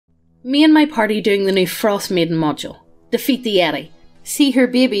Me and my party doing the new Frost Maiden module. Defeat the Yeti. See her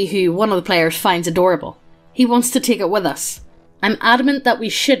baby who one of the players finds adorable. He wants to take it with us. I'm adamant that we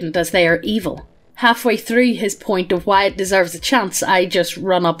shouldn't as they are evil. Halfway through his point of why it deserves a chance, I just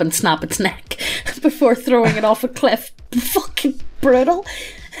run up and snap its neck before throwing it off a cliff. Fucking brutal.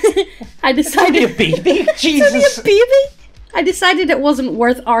 I decided... It's only a baby? Jesus. It's only a baby? I decided it wasn't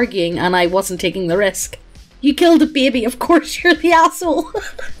worth arguing and I wasn't taking the risk. You killed a baby, of course you're the asshole.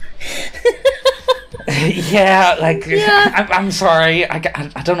 Yeah, I'm sorry. I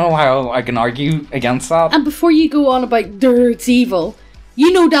don't know how I can argue against that. And before you go on about, it's evil,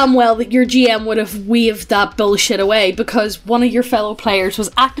 you know damn well that your GM would have waved that bullshit away because one of your fellow players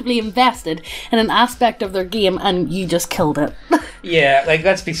was actively invested in an aspect of their game and you just killed it. Yeah,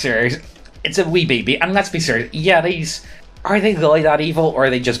 let's be serious. It's a wee baby, and let's be serious. Yeti's, are they really that evil, or are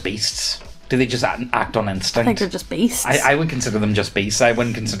they just beasts? Do they just act on instinct? I think they're just beasts. I would consider them just beasts. I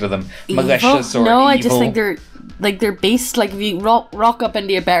wouldn't consider them malicious or evil. No, I just think they're beasts. Like, if you rock up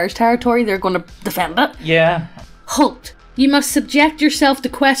into a bear's territory, they're going to defend it. Yeah. Halt. You must subject yourself to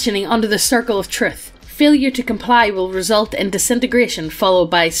questioning under the circle of truth. Failure to comply will result in disintegration followed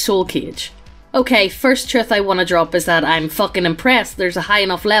by soul cage. Okay, first truth I want to drop is that I'm fucking impressed there's a high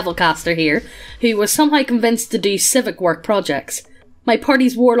enough level caster here who was somehow convinced to do civic work projects. My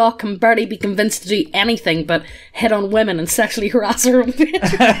party's warlock can barely be convinced to do anything but hit on women and sexually harass her own patron.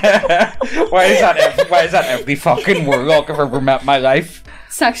 Why is that every fucking warlock I've ever met in my life?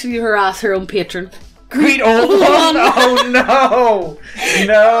 Sexually harass her own patron. Great old one! Oh no!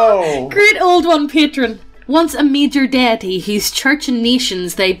 No! Great old one patron. Once a major deity whose church and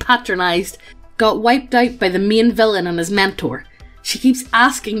nations they patronised got wiped out by the main villain and his mentor. She keeps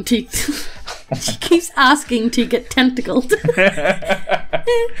asking to... She keeps asking to get tentacled.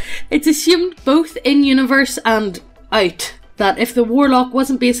 It's assumed both in-universe and out that if the warlock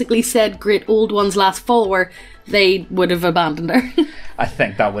wasn't basically said Great Old One's last follower, they would have abandoned her. I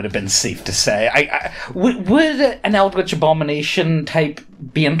think that would have been safe to say. Would an Eldritch Abomination type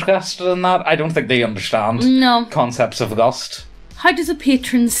be interested in that? I don't think they understand concepts of lust. How does a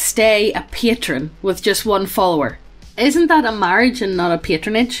patron stay a patron with just one follower? Isn't that a marriage and not a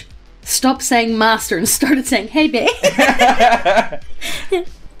patronage? Stop saying master and started saying, hey babe.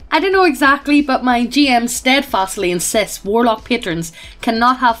 I don't know exactly, but my GM steadfastly insists warlock patrons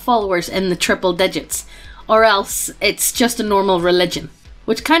cannot have followers in the triple digits, or else it's just a normal religion,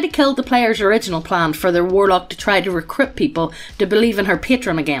 which kind of killed the player's original plan for their warlock to try to recruit people to believe in her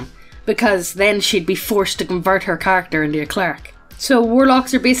patron again, because then she'd be forced to convert her character into a cleric. So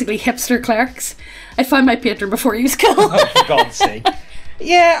warlocks are basically hipster clerics. I found my patron before he was killed. Oh, for God's sake.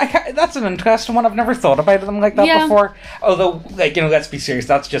 Yeah, that's an interesting one. I've never thought about them like that before. Although, let's be serious.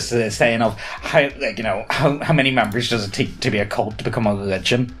 That's just a saying of how many members does it take to be a cult to become a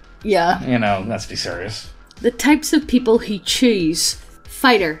religion? Yeah. Let's be serious. The types of people who choose: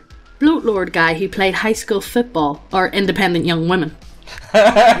 fighter, bloat lord guy who played high school football, or independent young women.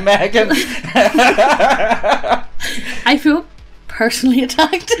 Megan. I feel personally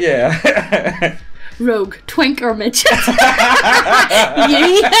attacked. Yeah. Rogue, twink, or midget?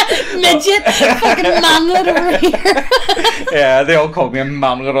 You, midget, fucking manlet over here. Yeah, they all call me a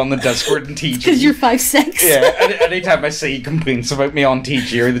manlet on the Discord and TG. Because you're 5'6". Yeah, anytime I see complaints about me on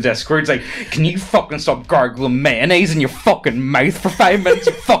TG or the Discord, it's like, can you fucking stop gargling mayonnaise in your fucking mouth for 5 minutes,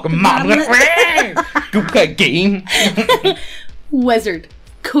 you fucking manlet? Go play a game. Wizard,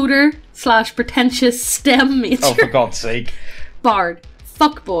 coder / pretentious STEM major. Oh, for God's sake. Bard,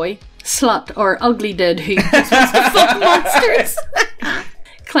 fuckboy, slut, or ugly dude who just wants to fuck monsters.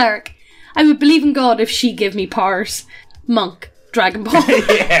 Cleric, I would believe in God if she give me powers. Monk, Dragon Ball.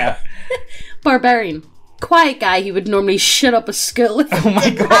 Yeah. Barbarian, quiet guy who would normally shut up a school if oh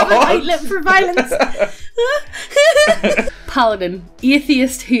my God. have an outlet for violence. Paladin,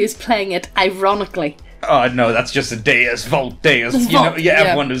 atheist who is playing it ironically. Oh no, that's just a Deus Vult.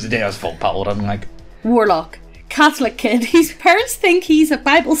 Everyone knows a Deus Vult Paladin. Like Warlock, Catholic kid whose parents think he's a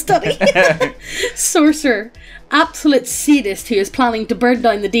Bible study. Sorcerer, absolute sadist who is planning to burn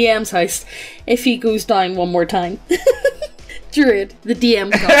down the DM's house if he goes down one more time. Druid, the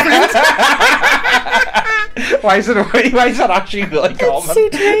DM's girlfriend. Why is that actually really common?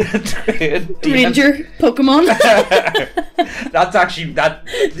 It's so true. Ranger, Pokemon. That's actually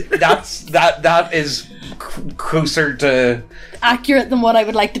that is closer to accurate than what I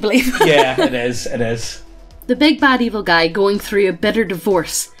would like to believe. Yeah, it is. The big bad evil guy going through a bitter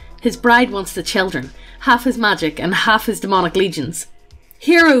divorce. His bride wants the children, half his magic and half his demonic legions.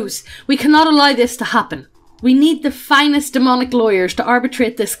 Heroes, we cannot allow this to happen. We need the finest demonic lawyers to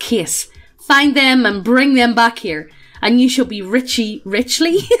arbitrate this case. Find them and bring them back here. and you shall be richly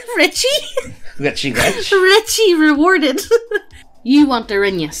rewarded. You want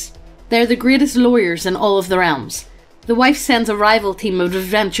Arrhenius. They're the greatest lawyers in all of the realms. The wife sends a rival team of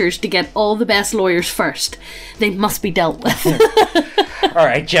adventurers to get all the best lawyers first. They must be dealt with.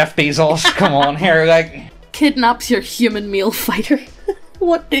 Alright, Jeff Bezos, come on here, like... Kidnaps your human male fighter.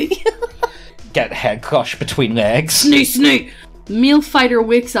 What do you... Get head crushed between legs. Snoo! Male fighter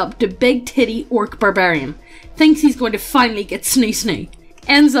wakes up to big titty orc barbarian. Thinks he's going to finally get snoo.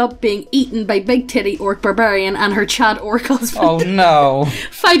 Ends up being eaten by big titty orc barbarian and her Chad orc husband. Oh no.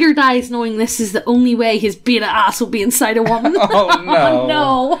 Fighter dies knowing this is the only way his beta ass will be inside a woman. Oh no.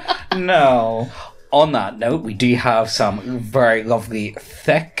 No. No. On that note, we do have some very lovely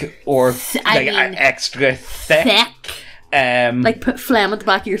thick or extra thick. Like put phlegm at the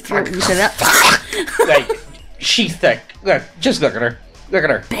back of your throat and say that. Like, she's thick. Look, just look at her. Look at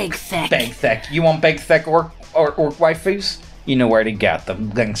her. Big thick. Big thick. You want big thick orc waifus? You know where to get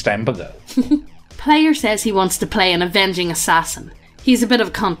them. Links down below. Player says he wants to play an avenging assassin. He's a bit of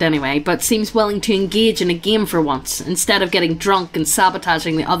a cunt anyway, but seems willing to engage in a game for once, instead of getting drunk and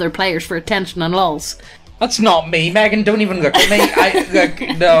sabotaging the other players for attention and lulz. That's not me, Megan. Don't even look at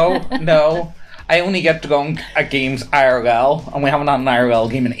me. No. I only get drunk at games IRL, and we haven't had an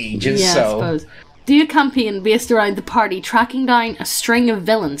IRL game in ages, yeah, so... I suppose. Do a campaign based around the party tracking down a string of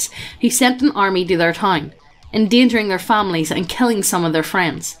villains who sent an army to their town, endangering their families and killing some of their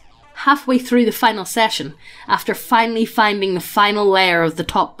friends. Halfway through the final session, after finally finding the final lair of the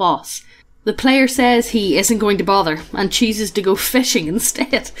top boss, the player says he isn't going to bother and chooses to go fishing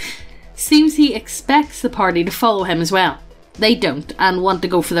instead. Seems he expects the party to follow him as well. They don't and want to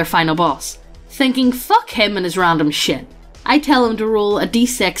go for their final boss. Thinking fuck him and his random shit. I tell him to roll a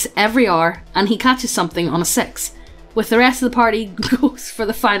d6 every hour and he catches something on a 6. With the rest of the party goes for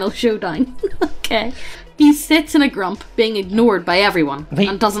the final showdown. Okay. He sits in a grump, being ignored by everyone,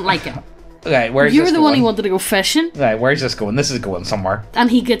 and doesn't like it. Right, where's You're this the going? one who wanted to go fishing. Right, where's this going? This is going somewhere. And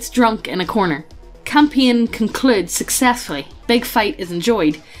he gets drunk in a corner. Campaign concludes successfully. Big fight is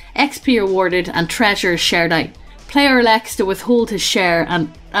enjoyed. XP awarded and treasure is shared out. Player elects to withhold his share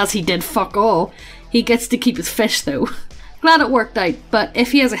and, as he did fuck all, he gets to keep his fish though. Glad it worked out, but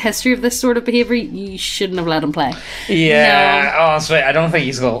if he has a history of this sort of behaviour, you shouldn't have let him play. Yeah, no. Honestly, I don't think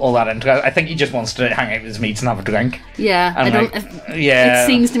he's got all that into it. I think he just wants to hang out with his mates and have a drink. Yeah, and it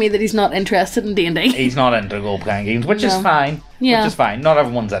seems to me that he's not interested in D&D. He's not into role-playing games, which is fine. Yeah. Which is fine. Not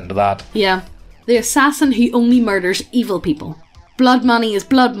everyone's into that. Yeah. The assassin who only murders evil people. Blood money is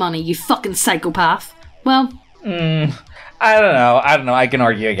blood money, you fucking psychopath. Well... I don't know. I can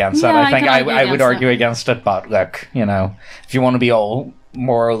argue against that. I think I would argue against it, but look, if you want to be all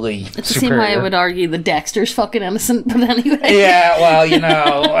morally it's the superior. same way I would argue that Dexter's fucking innocent, but anyway. Yeah,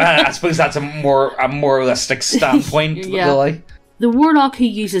 well, I suppose that's a moralistic standpoint, really. The warlock who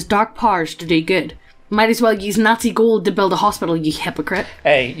uses dark powers to do good. Might as well use Nazi gold to build a hospital, you hypocrite.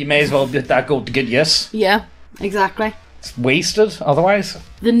 Hey, you may as well get that gold to good use. Yeah, exactly. It's wasted, otherwise.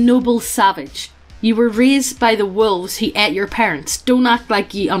 The noble savage. You were raised by the wolves who ate your parents. Don't act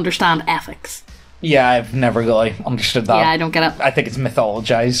like you understand ethics. Yeah, I've never really understood that. Yeah, I don't get it. I think it's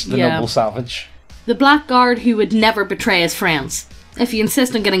mythologized, the noble savage. The blackguard who would never betray his friends. If you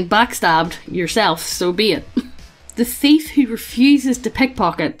insist on getting backstabbed yourself, so be it. The thief who refuses to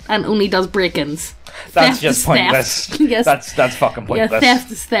pickpocket and only does break-ins. That's just pointless. Yes. That's fucking pointless. Yeah,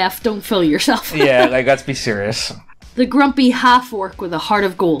 theft is theft. Don't fool yourself. Yeah, let's be serious. The grumpy half-orc with a heart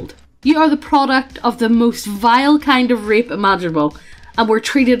of gold. You are the product of the most vile kind of rape imaginable, and were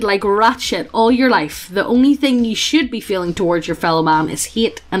treated like rat shit all your life. The only thing you should be feeling towards your fellow man is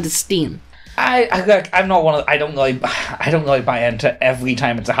hate and disdain. I'm not one of. I don't really buy into every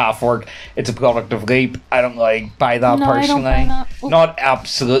time it's a half orc, it's a product of rape. I don't buy that personally. I don't buy that. Not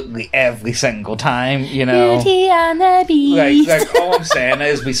absolutely every single time, Beauty and the Beast. All I'm saying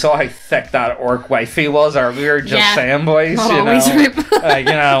is we saw how thick that orc wifey was earlier. Just saying, boys. Not always rape. I'm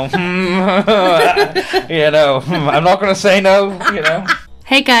not going to say no.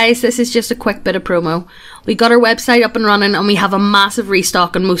 Hey guys, this is just a quick bit of promo. We got our website up and running and we have a massive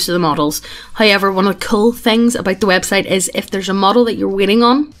restock on most of the models. However, one of the cool things about the website is if there's a model that you're waiting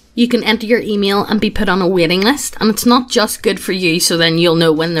on, you can enter your email and be put on a waiting list. And it's not just good for you, so then you'll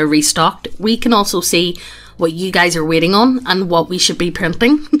know when they're restocked. We can also see what you guys are waiting on and what we should be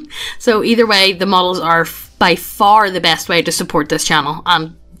printing. So either way, the models are by far the best way to support this channel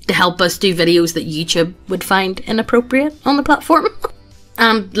and to help us do videos that YouTube would find inappropriate on the platform.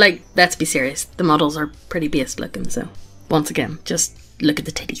 And, let's be serious, the models are pretty based looking, so once again, just look at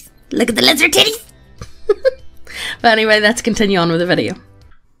the titties. Look at the lizard titties! But anyway, let's continue on with the video.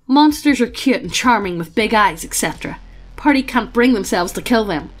 Monsters are cute and charming with big eyes, etc. Party can't bring themselves to kill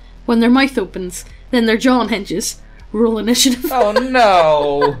them. When their mouth opens, then their jaw unhinges. Roll initiative. Oh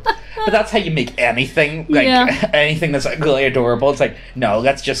no! But that's how you make anything, like, anything that's really adorable. It's like, no,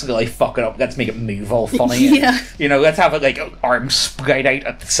 let's just really fuck it up. Let's make it move all funny. Yeah. And, you know, let's have it, like, arms spread out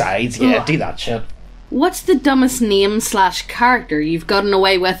at the sides. Yeah, do that shit. What's the dumbest name/character you've gotten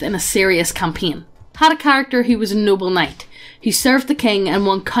away with in a serious campaign? Had a character who was a noble knight, who served the king and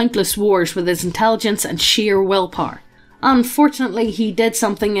won countless wars with his intelligence and sheer willpower. Unfortunately, he did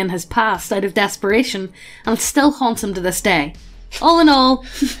something in his past out of desperation, and it still haunts him to this day. All in all,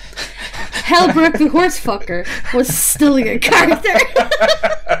 Hellbrook the Horsefucker was still a good character.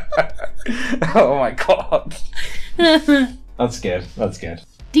 Oh my god. That's good. That's good.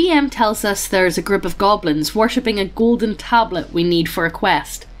 DM tells us there's a group of goblins worshipping a golden tablet we need for a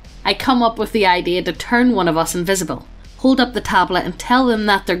quest. I come up with the idea to turn one of us invisible, hold up the tablet and tell them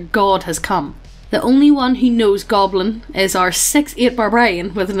that their god has come. The only one who knows Goblin is our 6'8"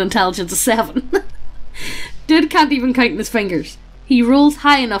 barbarian with an intelligence of 7. Dude can't even count in his fingers. He rolls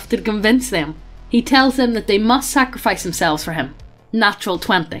high enough to convince them. He tells them that they must sacrifice themselves for him. Natural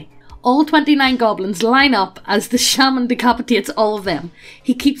 20. All 29 goblins line up as the shaman decapitates all of them.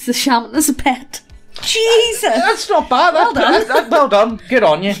 He keeps the shaman as a pet. Jesus! That's not bad. Well done. Well done. Good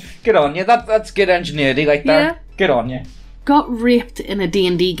on you. Good on you. That's good ingenuity like that. Yeah. Good on you. Got raped in a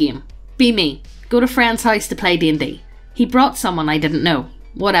D&D game. Be me. Go to friend's house to play D&D. He brought someone I didn't know.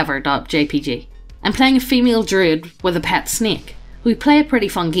 Whatever.jpg. I'm playing a female druid with a pet snake. We play a pretty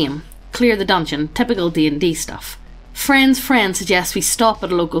fun game. Clear the dungeon. Typical D&D stuff. Friend's friend suggests we stop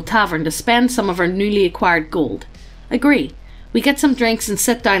at a local tavern to spend some of our newly acquired gold. Agree. We get some drinks and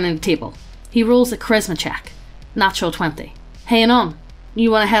sit down at a table. He rolls a charisma check. Natural 20. Hey on.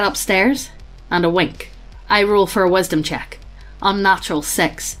 You want to head upstairs? And a wink. I roll for a wisdom check. Unnatural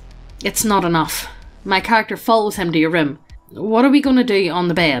 6. It's not enough. My character follows him to your room. What are we going to do on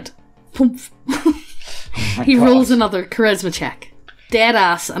the bed? Poof. He rolls another charisma check. Dead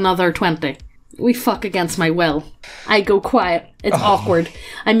ass, another 20. We fuck against my will. I go quiet. It's awkward.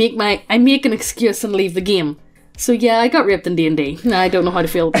 I make an excuse and leave the game. So yeah, I got raped in D&D. I don't know how to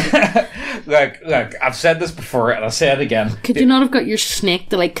feel about it. Look, I've said this before and I'll say it again. Could you not have got your snake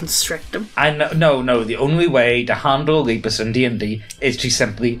to like constrict him? No, the only way to handle rapist in D&D is to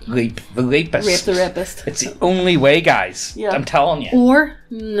simply rape the rapist. Rape the rapist. It's the only way, guys. Yeah. I'm telling you. Or,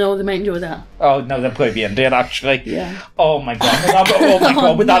 no, they might enjoy that. Oh, no, they'll probably be into it, actually. Yeah. Oh my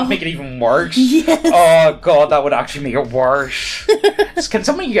god, would that make it even worse? Yes. Oh god, that would actually make it worse. Can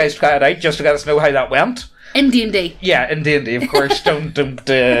some of you guys try it out just to let us know how that went? In D&D. Yeah, in D&D, of course. Don't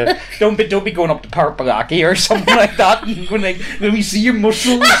be going up to Parpalaki or something like that when we see your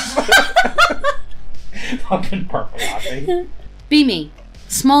muscles. Fucking Parpalaki. Be me.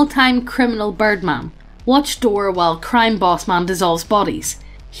 Small-time criminal birdman. Watch door while crime boss man dissolves bodies.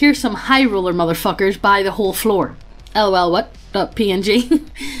 Hear some high roller motherfuckers buy the whole floor. LOL what? .png.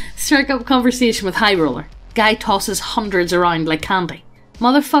 Strike up conversation with high roller. Guy tosses hundreds around like candy.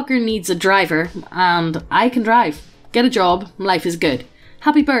 Motherfucker needs a driver, and I can drive. Get a job, life is good.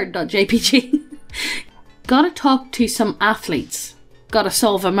 Happybird.jpg. Gotta talk to some athletes. Gotta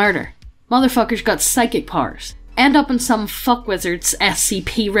solve a murder. Motherfucker's got psychic powers. End up in some fuckwizard's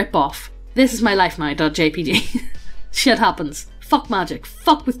SCP ripoff. This is my life now.jpg. Shit happens. Fuck magic.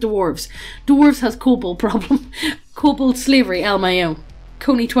 Fuck with dwarves. Dwarves has kobold problem. Kobold slavery, LMAO.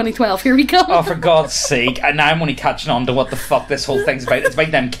 Coney 2012, here we go. Oh, for God's sake. And now I'm only catching on to what the fuck this whole thing's about. It's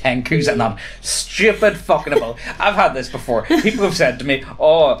about them kenkus and that stupid fucking about. I've had this before. People have said to me,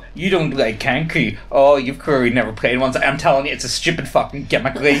 oh, you don't like kenku. Oh, you've clearly never played one. I'm telling you, it's a stupid fucking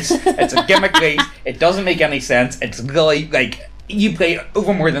gimmick race. It's a gimmick race. It doesn't make any sense. It's really, like, you play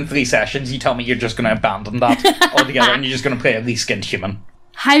over more than 3 sessions, you tell me you're just going to abandon that altogether and you're just going to play a least skinned human.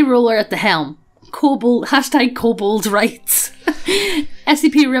 High roller at the helm. Kobold, hashtag kobold rights.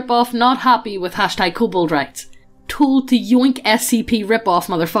 SCP ripoff not happy with hashtag kobold rights. Told to yoink SCP ripoff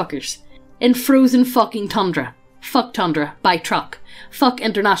motherfuckers. In frozen fucking tundra. Fuck tundra, buy truck. Fuck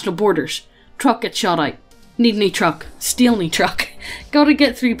international borders. Truck gets shot out. Need new truck. Steal new truck. Gotta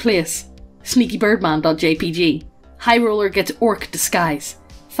get through place. Sneakybirdman.jpg. High roller gets orc disguise.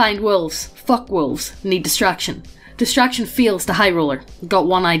 Find wolves. Fuck wolves. Need distraction. Distraction fails to high roller. Got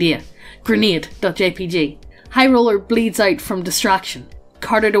one idea. Grenade.jpg. High roller bleeds out from distraction.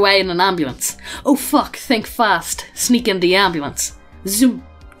 Carted away in an ambulance. Oh fuck, think fast. Sneak into the ambulance. Zoom.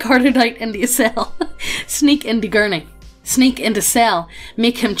 Carted out into a cell. Sneak into gurney. Sneak into cell.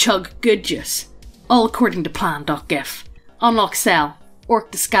 Make him chug good juice. All according to plan.gif. Unlock cell.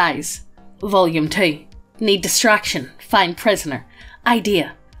 Orc disguise. Volume 2. Need distraction. Find prisoner.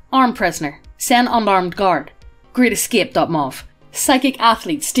 Idea. Arm prisoner. Send unarmed guard. Great escape.mov. Psychic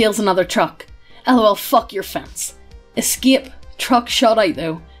athlete steals another truck. LOL, fuck your fence. Escape. Truck shot out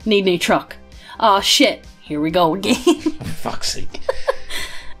though. Need new truck. Aw shit. Here we go again. For fuck's sake.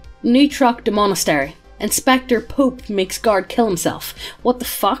 New truck to monastery. Inspector Pope makes guard kill himself. What the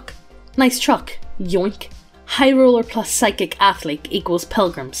fuck? Nice truck. Yoink. High roller plus psychic athlete equals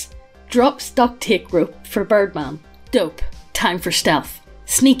pilgrims. Drops duct tape rope for Birdman. Dope. Time for stealth.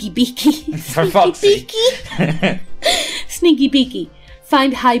 Sneaky beaky. For fuck's sake. Sneaky beaky.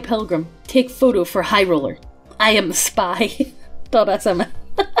 Find high pilgrim. Take photo for high roller. I am the spy. .sm.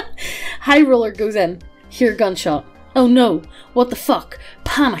 High roller goes in. Hear gunshot. Oh no. What the fuck?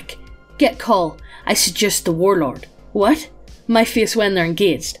 Panic. Get call. I suggest the warlord. What? My face when they're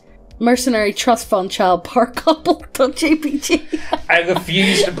engaged. Mercenary trust fund child park couple.jpg. I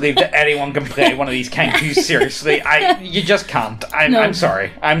refuse to believe that anyone can play one of these Kenkus seriously. You just can't. I'm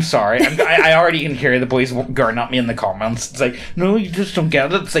sorry. I already can hear the boys gurning at me in the comments. It's like, no, you just don't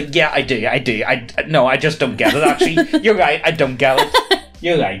get it. It's like, yeah, I do. No, I just don't get it, actually. You're right, I don't get it.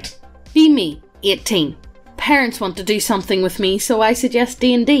 You're right. Be me, 18. Parents want to do something with me, so I suggest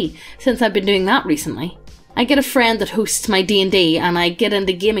D&D, since I've been doing that recently. I get a friend that hosts my D&D and I get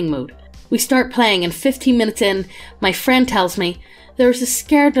into gaming mode. We start playing and 15 minutes in, my friend tells me there's a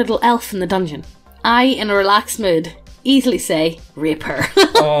scared little elf in the dungeon. I, in a relaxed mood, easily say, rape her.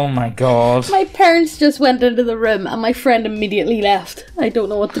 Oh my god. My parents just went into the room and my friend immediately left. I don't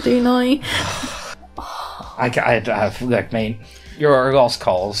know what to do now. Look, mate, you're lost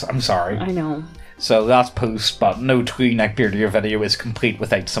cause. I'm sorry. I know. So last post, but no true neckbeardier video is complete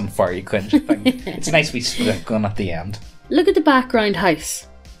without some furry cringe thing. It's nice we split on at the end. Look at the background house.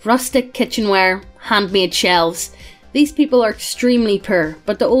 Rustic kitchenware, handmade shelves. These people are extremely poor,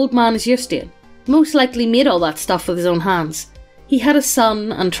 but the old man is used to it. Most likely made all that stuff with his own hands. He had a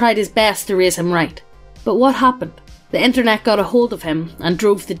son and tried his best to raise him right. But what happened? The internet got a hold of him and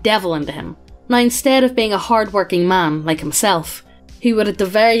drove the devil into him. Now instead of being a hard-working man like himself, he would at the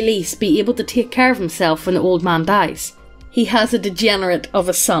very least be able to take care of himself when the old man dies. He has a degenerate of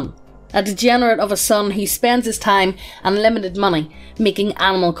a son. A degenerate of a son who spends his time and limited money making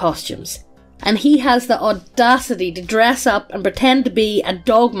animal costumes. And he has the audacity to dress up and pretend to be a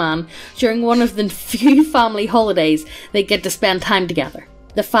dog man during one of the few family holidays they get to spend time together.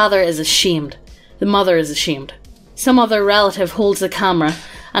 The father is ashamed. The mother is ashamed. Some other relative holds the camera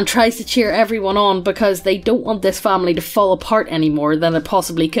and tries to cheer everyone on because they don't want this family to fall apart any more than it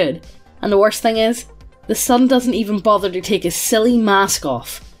possibly could. And the worst thing is, the son doesn't even bother to take his silly mask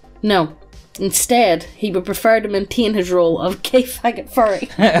off. No. Instead, he would prefer to maintain his role of gay faggot furry.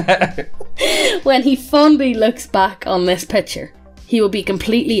 When he fondly looks back on this picture, he will be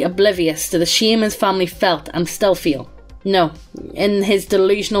completely oblivious to the shame his family felt and still feel. No, in his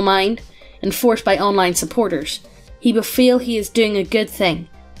delusional mind, enforced by online supporters, he will feel he is doing a good thing,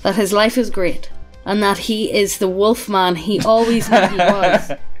 that his life is great, and that he is the wolf man he always knew he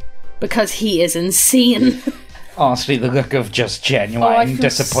was. Because he is insane. Honestly, the look of just genuine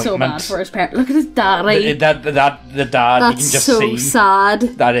disappointment. So bad for his parents. Look at his daddy. The dad, that's you can just so see. Sad.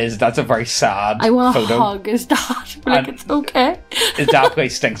 That's a very sad I want to photo. hug his dad. Like, it's okay. His dad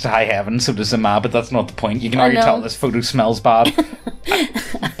place stinks to high heaven, so does the ma, but that's not the point. You can already tell this photo smells bad.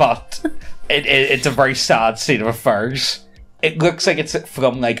 But it's a very sad state of affairs. It looks like it's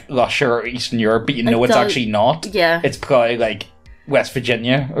from like Russia or Eastern Europe, but you know it's actually not. Yeah. It's probably like West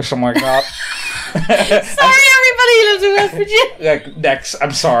Virginia or somewhere like that. Sorry, everybody who lives in West Virginia. Like, next,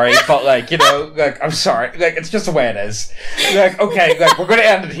 I'm sorry, but like, you know, like, I'm sorry. Like, it's just the way it is. Like, okay, like, we're going to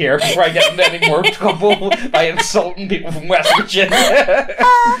end it here before I get into any more trouble by insulting people from West Virginia.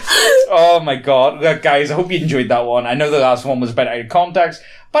 Oh my god. Like, guys, I hope you enjoyed that one. I know the last one was a bit out of context,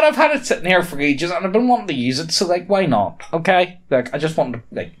 but I've had it sitting here for ages and I've been wanting to use it, so like, why not? Okay? Like, I just wanted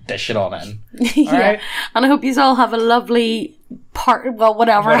to like dish it on in. Yeah. Alright? And I hope you all have a lovely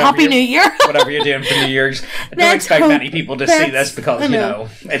whatever Happy New Year. Whatever you're doing for New Year's. I don't expect many people to see this because, you know,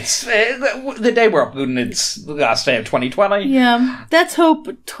 it's the day we're uploading, it's the last day of 2020. Yeah. Let's hope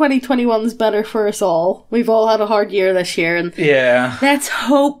 2021's better for us all. We've all had a hard year this year, and yeah. Let's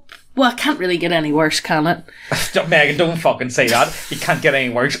hope. Well, it can't really get any worse, can it? Megan, don't fucking say that. It can't get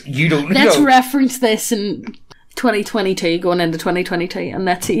any worse. You don't know. Let's reference this in 2022, going into 2022, and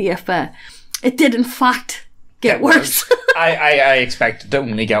let's see if it did in fact get worse. I expect it to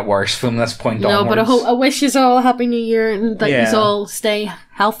only get worse from this point onwards. No, but I wish you all a happy new year and that you all stay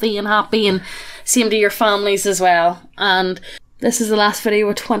healthy and happy, and same to your families as well. And This is the last video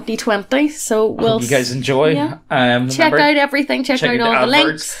of 2020, so we'll... Hope you guys enjoy. Yeah. Check out everything. Check out all the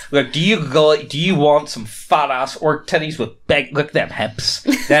links. Look, do you want some fat ass orc titties with big... Look at them hips.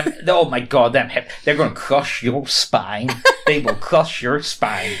 Oh my god, them hips. They're going to crush your spine. They will crush your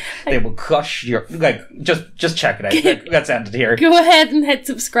spine. They will crush your... Like, just check it out. Let's end it here. Go ahead and hit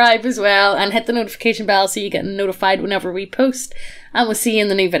subscribe as well, and hit the notification bell so you get notified whenever we post, and we'll see you in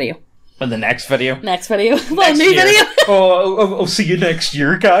the new video. In the next video. Next video. Well, new video. I'll see you next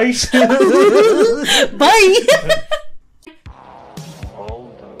year, guys. Bye.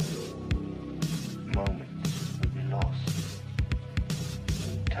 All those moments we lost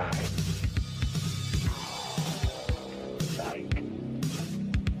in time.